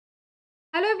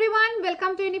Hello everyone,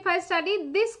 welcome to Unified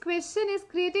Study. This question is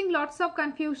creating lots of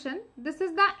confusion. This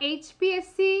is the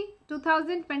HPSC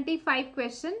 2025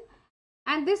 question,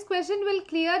 and this question will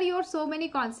clear your so many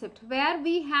concepts where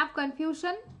we have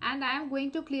confusion, and I am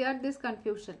going to clear this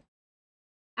confusion.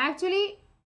 Actually,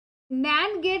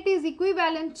 NAND gate is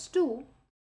equivalent to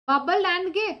bubbled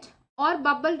AND gate or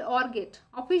bubbled OR gate.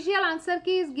 Official answer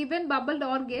key is given bubbled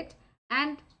OR gate,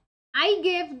 and I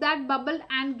gave that bubbled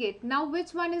AND gate. Now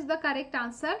which one is the correct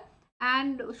answer,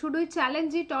 and should we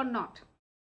challenge it or not?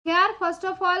 Here first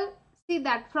of all, see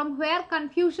that from where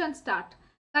confusion start.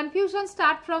 Confusion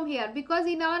start from here, because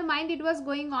in our mind it was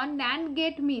going on NAND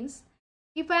gate means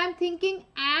if I am thinking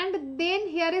AND, then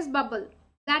here is bubble,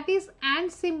 that is AND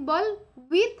symbol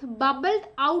with bubbled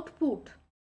output.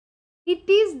 It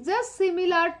is just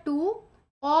similar to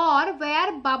OR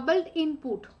where bubbled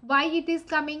input. Why it is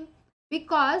coming?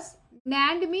 Because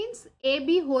NAND means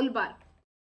AB whole bar.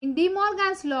 In De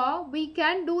Morgan's law, we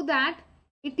can do that.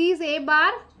 It is A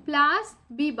bar plus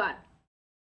B bar.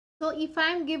 So if I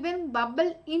am given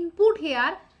bubble input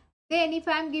here, then if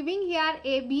I am giving here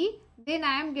AB, then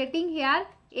I am getting here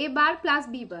A bar plus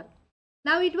B bar.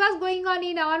 Now it was going on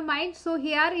in our mind. So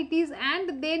here it is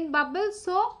AND, then bubble.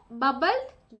 So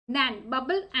bubbled NAND,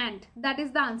 bubble AND. That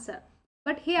is the answer.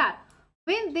 But here,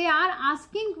 when they are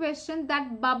asking question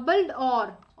that bubbled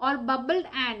or bubbled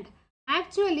AND,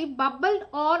 actually bubbled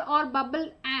or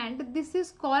bubbled AND, this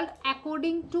is called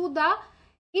according to the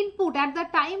input. At the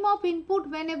time of input,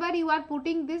 whenever you are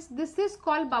putting this is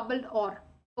called bubbled OR.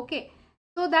 Okay,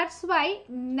 so that's why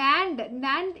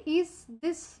NAND is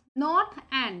this, not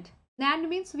AND. NAND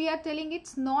means we are telling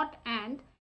it's not AND,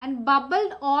 and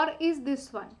bubbled OR is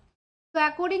this one. So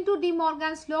according to De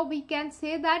Morgan's law, we can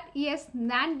say that yes,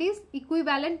 NAND is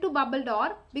equivalent to bubbled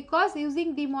OR, because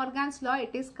using De Morgan's law it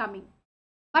is coming.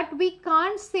 But we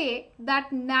can't say that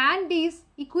NAND is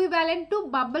equivalent to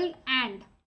bubbled AND,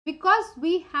 because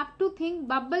we have to think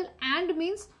bubble AND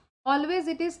means always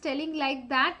it is telling like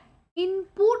that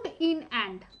input in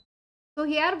AND. So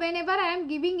here whenever I am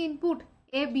giving input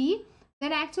AB,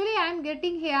 then actually I am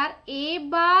getting here A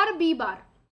bar B bar.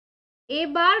 A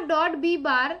bar dot B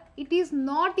bar, it is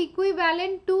not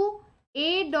equivalent to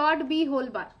A dot B whole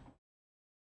bar.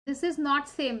 This is not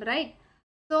same, right?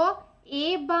 So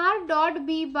A bar dot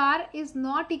B bar is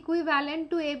not equivalent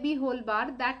to AB whole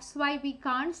bar. That's why we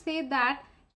can't say that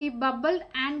if bubbled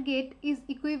AND gate is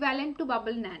equivalent to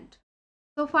bubble NAND.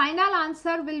 So final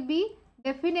answer will be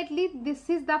definitely this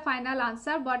is the final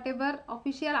answer. Whatever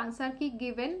official answer key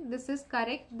given, this is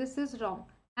correct, this is wrong,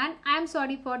 and I am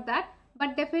sorry for that.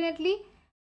 But definitely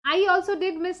I also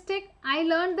did mistake. I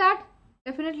learned that.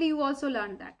 Definitely you also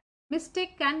learned that.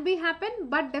 Mistake can be happen,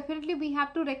 but definitely we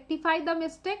have to rectify the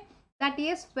mistake. That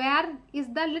yes, where is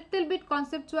the little bit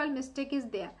conceptual mistake is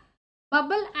there.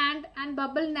 Bubble and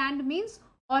bubble NAND means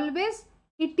always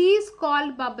it is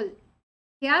called bubble.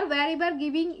 Here wherever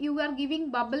you are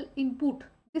giving bubble input,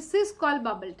 this is called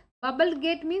bubbled. Bubble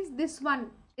gate means this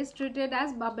one is treated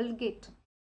as bubble gate.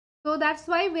 So that's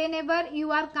why whenever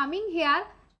you are coming here,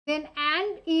 then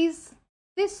AND is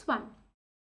this one.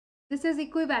 This is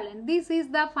equivalent. This is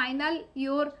the final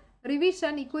your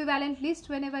revision equivalent list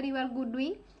whenever you are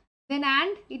doing. Then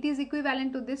AND, it is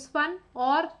equivalent to this one,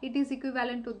 or it is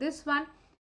equivalent to this one.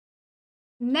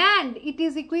 NAND, it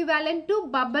is equivalent to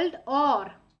bubbled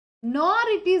OR, nor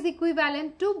it is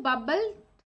equivalent to bubbled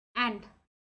AND.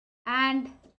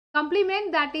 And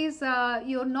complement, that is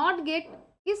your NOT gate,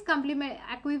 is complement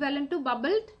equivalent to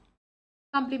bubbled.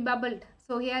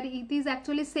 So here it is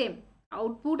actually same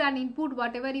output and input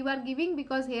whatever you are giving,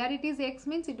 because here it is X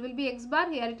means it will be X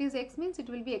bar, here it is X means it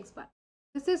will be X bar.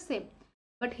 This is same,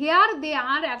 but here they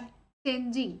are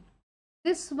changing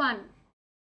this one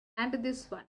and this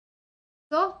one.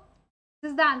 So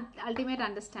this is the ultimate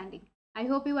understanding. I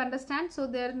hope you understand. So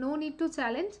there no need to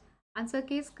challenge. Answer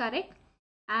key is correct,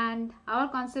 and our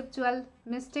conceptual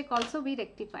mistake also be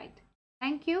rectified.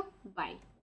 Thank you. Bye.